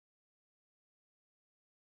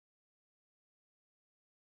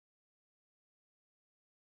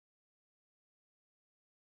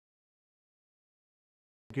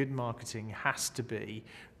Good marketing has to be,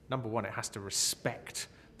 number one, it has to respect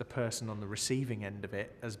the person on the receiving end of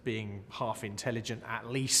it as being half intelligent at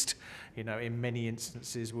least, in many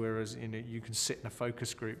instances, whereas you can sit in a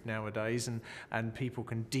focus group nowadays and people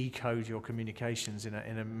can decode your communications in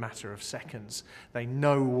a matter of seconds. They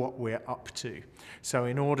know what we're up to. So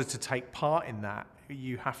in order to take part in that,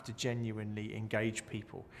 you have to genuinely engage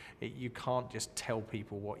people. You can't just tell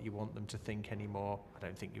people what you want them to think anymore. I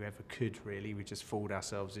don't think you ever could, really. We just fooled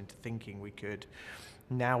ourselves into thinking we could.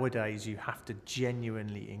 Nowadays, you have to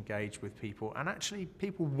genuinely engage with people, and actually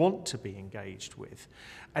people want to be engaged with.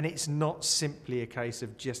 And it's not simply a case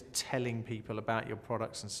of just telling people about your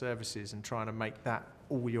products and services and trying to make that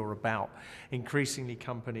all you're about. Increasingly,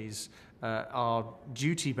 companies are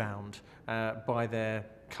duty-bound by their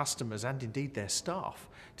customers and indeed their staff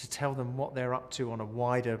to tell them what they're up to on a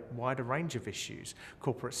wider range of issues.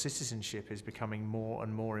 Corporate citizenship is becoming more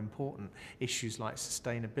and more important. Issues like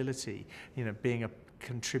sustainability, being a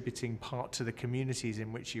contributing part to the communities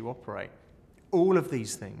in which you operate. All of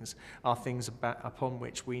these things are things upon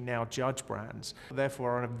which we now judge brands.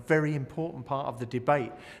 Therefore, are a very important part of the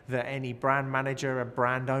debate that any brand manager, a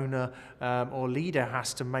brand owner, or leader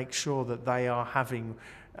has to make sure that they are having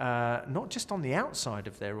not just on the outside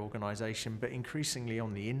of their organisation, but increasingly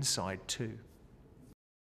on the inside too.